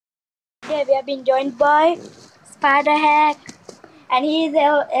Okay, we have been joined by Spider Hack, and he is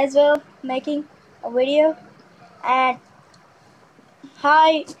as well making a video. And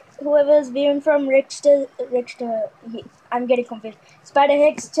hi, whoever's viewing from I'm getting confused. Spider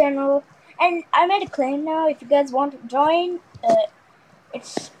Hack's channel, and I made a claim now. If you guys want to join,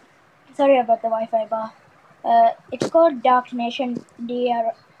 it's sorry about the Wi-Fi bar. It's called Dark Nation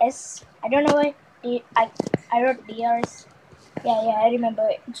DRS. I don't know why I wrote DRS. Yeah, I remember.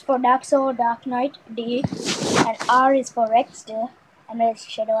 It's for Dark Soul, Dark Knight, D, and R is for Rexter, and it's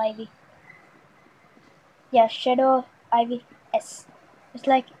Shadow Ivy. Yeah, Shadow Ivy S. It's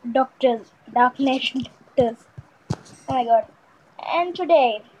like doctors, Dark Nation doctors. Oh my god. And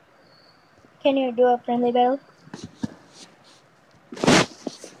today, can you do a friendly bell?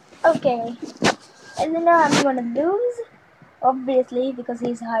 Okay. And then I'm gonna lose, obviously, because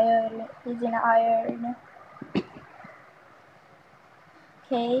he's higher. He's in a higher.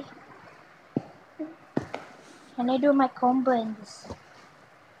 Okay. Can I do my combo in this?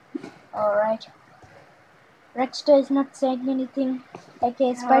 Alright. Rexter is not saying anything.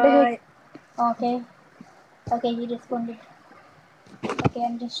 Okay, Spider. Okay. Okay, he responded. Okay,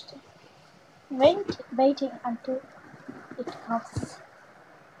 I'm just waiting until it comes.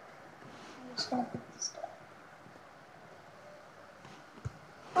 I'm just gonna put this down.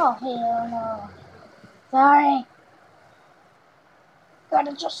 Oh hell no. Sorry.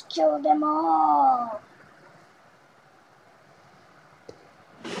 Gotta just kill them all.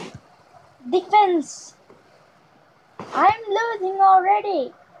 Defense! I'm losing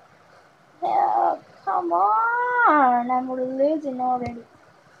already. Hell, come on. I'm losing already.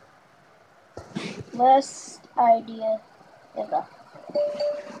 Worst idea ever.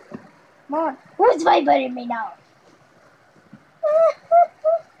 Come on. Who's vibing me now?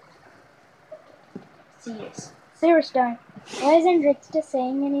 Serious time. Why isn't Rexter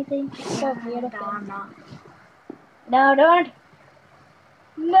saying anything? It's so beautiful. No, don't.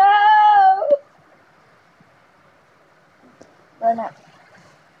 No! Run up.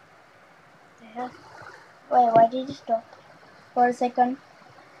 The hell? Wait, why did you stop? For a second.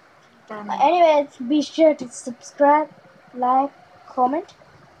 Anyways, be sure to subscribe, like, comment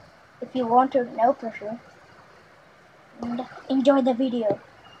if you want to, no pressure. And enjoy the video.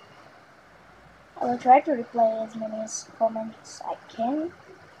 I will try to reply as many comments I can.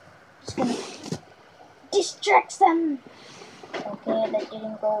 Just gonna distract them. Okay, that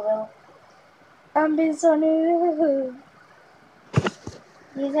didn't go well. I'm being so new.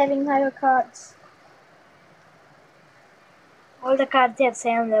 He's having higher cards. All the cards have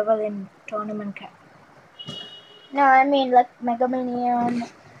same level in tournament card. No, I mean like Mega Minion,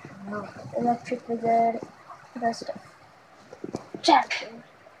 no. Electric Wizard, that stuff. Champion.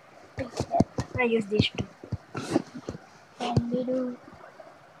 I use these two. Can we do it?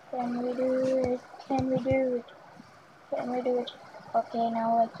 Can we do it? Can we do it? Can we do it? Okay,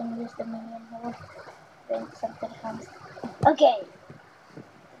 now I can use the minion mode. Then something comes. Okay.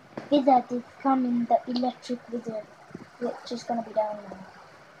 Wizard is coming, the electric wizard. Which is gonna be down now.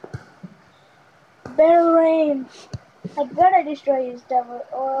 Barrel rain! I gotta destroy his tower,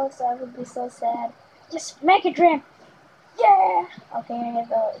 or else I would be so sad. Just make it rain! Yeah! Okay, I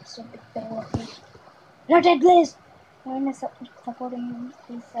have a stupid barrel of heat. Not at least! I'm not supporting him,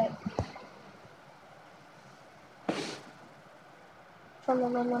 his side. Oh, come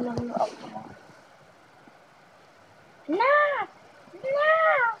on. No! No!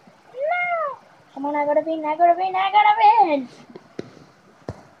 No! Come on, I gotta win, I gotta win, I gotta win!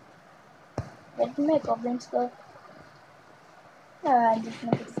 Where did my goblins go? I'm just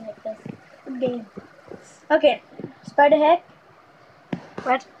gonna fix it like this. Good game. Okay, Spider Hack.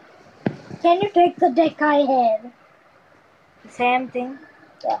 What? Can you take the deck I have? Same thing?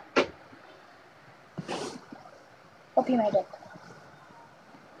 Yeah. Copy my deck.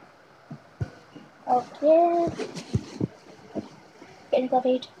 Okay. Can you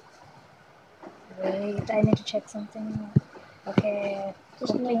copy it? Wait, I need to check something. Okay.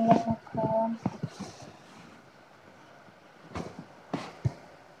 Just copying my phone.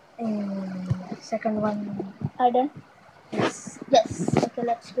 Second one. Are done? Yes. Yes. Okay,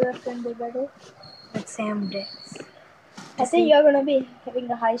 let's do a friendly battle. With same decks. I think you're gonna be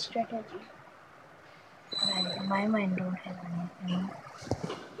having a high strategy. In my mind don't have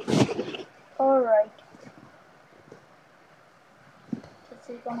anything. Alright. So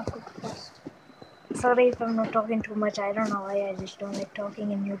you're gonna cook first. Sorry if I'm not talking too much. I don't know why. I just don't like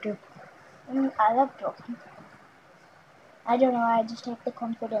talking in YouTube. I love talking. I don't know. I just have the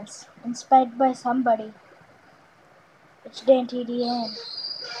confidence. Inspired by somebody. It's Dan TDN.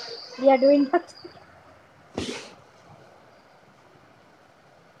 We are doing nothing.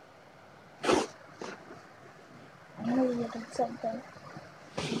 did something.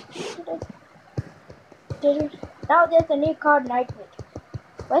 Now there's a new card, Night Witch.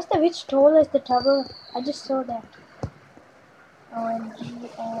 Where's the witch tall as the tower? I just saw that. OMG,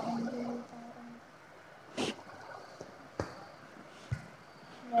 OMG, OMG.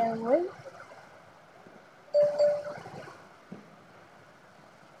 No way.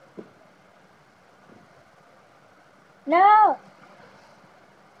 No!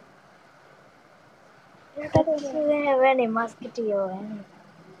 It doesn't have any musketeer or anything.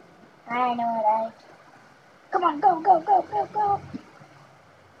 I know, right? Come on, go, go, go, go, go!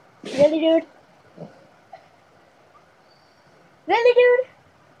 Really, dude? Really, dude?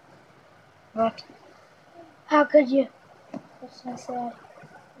 What? How could you? That's so sad.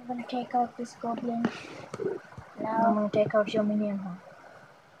 I'm gonna take out this goblin. I'm Now, gonna take out your minion now.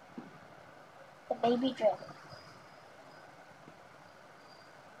 the baby dragon.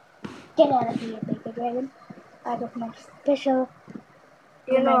 Get out of here, baby dragon. I got my special.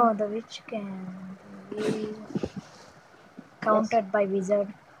 You know the witch can be countered by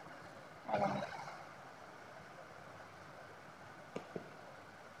wizard. I don't know.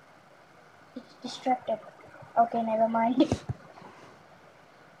 It's distracted. Okay, never mind.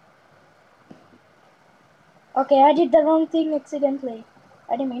 Okay, I did the wrong thing accidentally.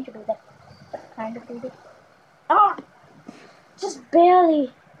 I didn't mean to do that, but kind of did it. Ah! Just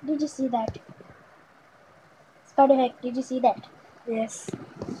barely. Did you see that? Spiderhead, did you see that? Yes.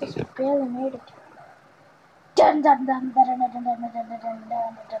 Just barely made it. Dun dun dun dun dun dun dun dun dun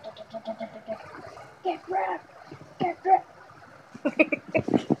dun dun. Get wrecked! Get wrecked!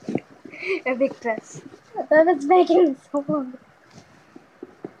 A big press. That was making sound.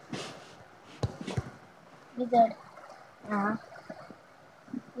 Wizard. Uh-huh.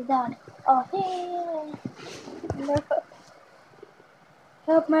 Wizard. Oh, hey! No.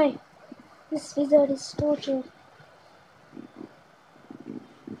 Help me! This wizard is tortured.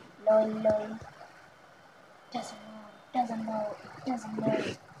 Lol, lol. Doesn't know, doesn't know, doesn't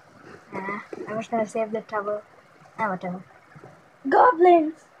know. I was gonna save the tower. Whatever.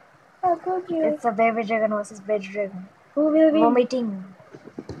 Goblins! How could you? It's a baby dragon versus baby dragon. Who will win? Vomiting.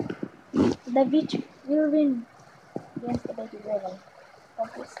 The witch will win against the baby dragon.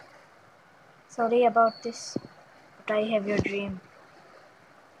 Obviously. Sorry about this, but I have your dream.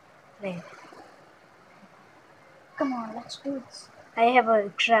 Play. Come on, let's do this. I have a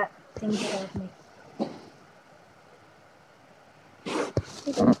trap thing to help me.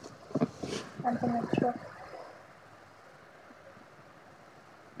 Something extra.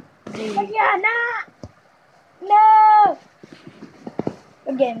 Really. Yeah, nah! No!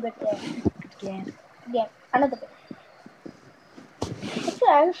 Good game, good game. Good game. Good game. Another game. Actually,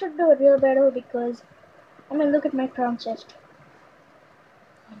 I should do a real battle because look at my crown chest.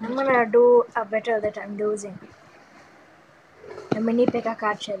 I'm gonna do a battle that I'm losing. A mini P.E.K.K.A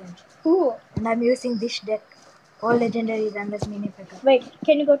card challenge. Ooh. And I'm using this deck. All legendaries unless mini P.E.K.K.A. Wait,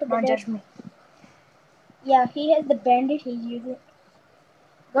 can you go to the Don't deck? judge me. Yeah, he has the bandit, he's using.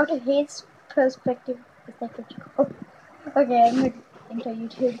 Go to his perspective. Is that what you call it? Okay, I'm not into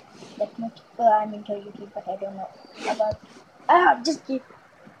YouTube that much. Well, I'm into YouTube, but I don't know about. Just keep.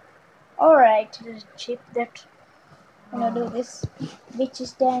 Alright, Just chip that. I'm gonna do this. Witch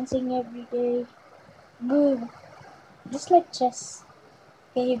is dancing every day. Good. Just like chess.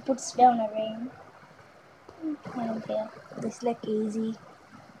 Okay, he puts down a ring. I don't care. This like easy.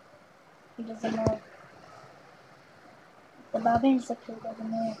 He doesn't know. The barbarian sector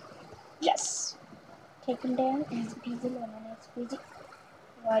doesn't know. Yes! Take him down. Easy peasy, lemon squeezy.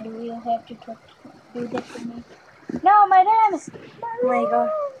 Why do you have to do that to me? No, my ram! Oh my god.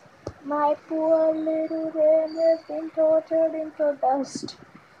 My poor little ram has been tortured into dust.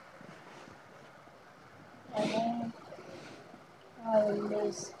 And then I will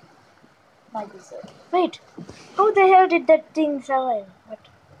lose my wizard. Wait. How the hell did that thing survive? What?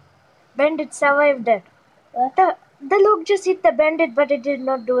 Bandit survived that. What? The look just hit the bandit but it did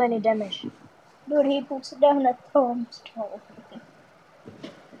not do any damage. Dude, he puts down a tombstone.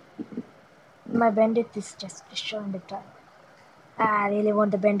 My bandit is just destroying the tower. I really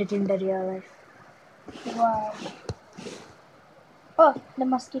want the bandit in the real life. Wow. Oh, the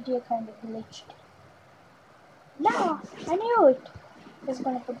musketeer kind of glitched. No, I knew it. I was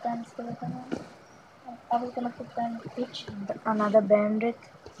gonna put down skeleton on. I was gonna put down witch. Another bandit.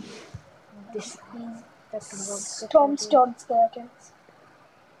 This. These tombstone skeletons.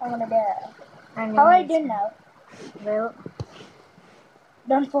 I'm gonna die. How I do now? Well,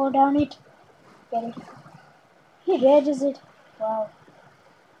 Don't fall down it. Get it. He rages it. Wow.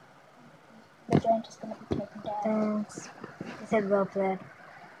 The giant is gonna be taken down. thanks. You said well played.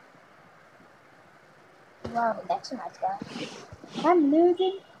 Wow, that's a nice guy. I'm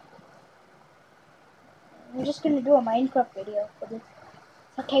losing. I'm just gonna do a Minecraft video for this.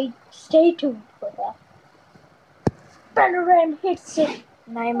 Okay, stay tuned for that. Panorama hits it.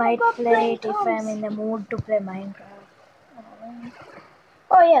 And I Oh might God, play rain it if I'm comes. in the mood to play Minecraft.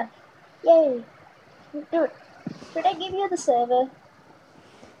 Oh yeah, yay! Dude, should I give you the server?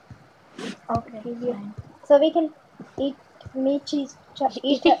 Okay, Give you, fine. so we can eat meat, cheese,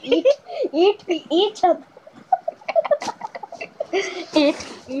 eat each other. Eat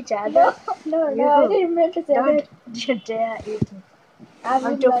each other? No, no, I You didn't mean to say don't that. you dare eat me. I I'm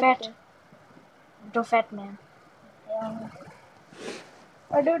would too like fat. to. I'm too fat, man. Yeah.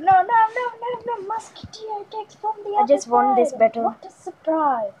 Oh, dude, no! Musketeer attacks from the I other just won this side. battle. What a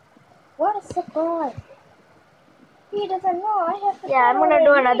surprise! What a surprise! He doesn't know I have the Yeah, I'm power gonna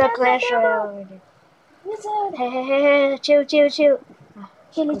do and he another doesn't Clash know. Royale video. Wizard! Hey, chill. Chili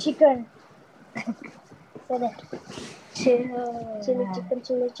Good. chicken. Say that. Chili Chill. chicken,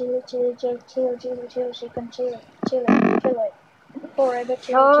 chill it. Forever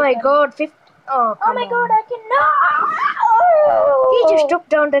chili Oh my chicken. god, 50. Oh, Oh come my god, on. I can no! He just took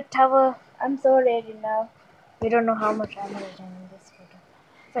down the tower. I'm so ready now. You don't know how much ammo is in this photo.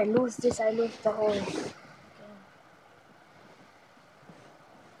 If I lose this, I lose the whole game.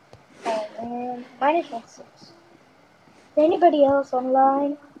 Oh man, mine is 1-6. Is anybody else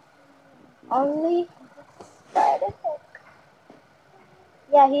online? Only Spider Heck.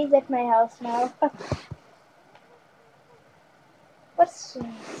 Yeah, he's at my house now. Let's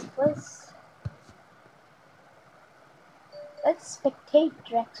let's spectate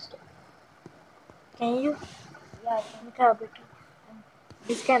Drexter. Can you? Yeah, I can. Look how better.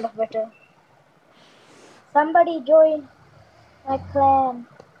 This kind of better. Somebody join my clan.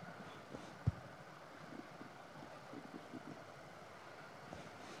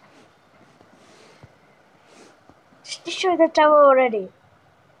 Just destroy the tower already.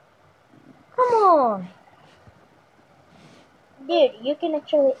 Come on. Dude, you can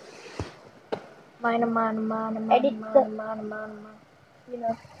actually Man. edit the, you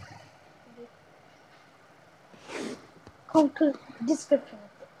know, conclude description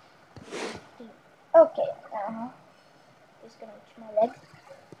of it. Okay, just gonna itch my leg.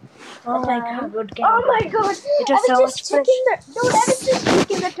 Oh my god, good game. Oh my god! It I was was so just much fun. checking the dude. I was just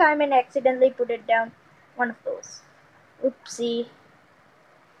checking the time and accidentally put it down. One of those. Oopsie.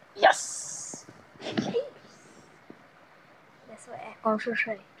 Yes. That's why I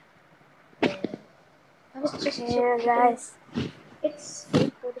concentrate. I was just Here, checking. guys. It's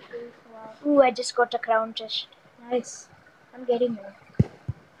 8:43. Wow. Ooh, I just got a crown chest. Nice. I'm getting more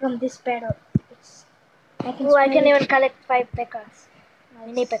from this battle. It's. I can Ooh, I smell can it. even collect 5 pekkas. Nice.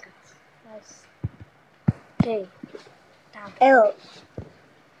 Mini pekkas. Nice. Okay. Down. L.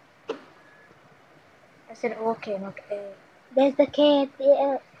 I said okay, not A. There's the K at the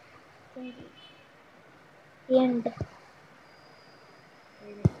L. The end.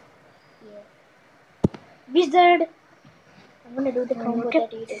 Really. Yeah. Wizard. I'm gonna do the And combo look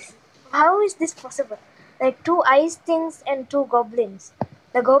at that he did. this. How is this possible? Like 2 ice things and 2 goblins.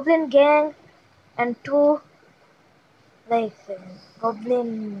 The goblin gang and 2 like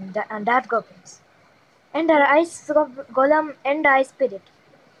goblin and dark goblins. And our ice golem and ice spirit.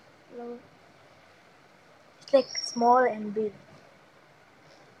 It's like small and big.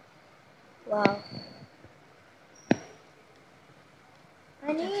 Wow.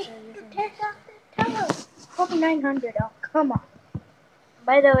 I need to take out the tower. Oh, 900. Oh, come on.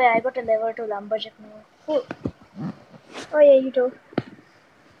 By the way, I got a level 2 lumberjack now. Oh, oh yeah, you do.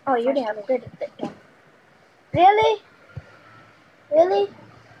 Oh, you didn't First upgrade it that time. Really? Really?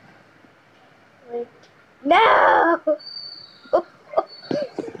 Wait. No!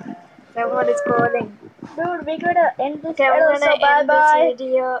 Someone is calling. Dude, we gotta end this Okay, I'm battle, gonna so bye end bye. this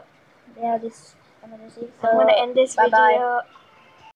video. Yeah, this. I'm gonna see. I'm gonna end this bye bye. video.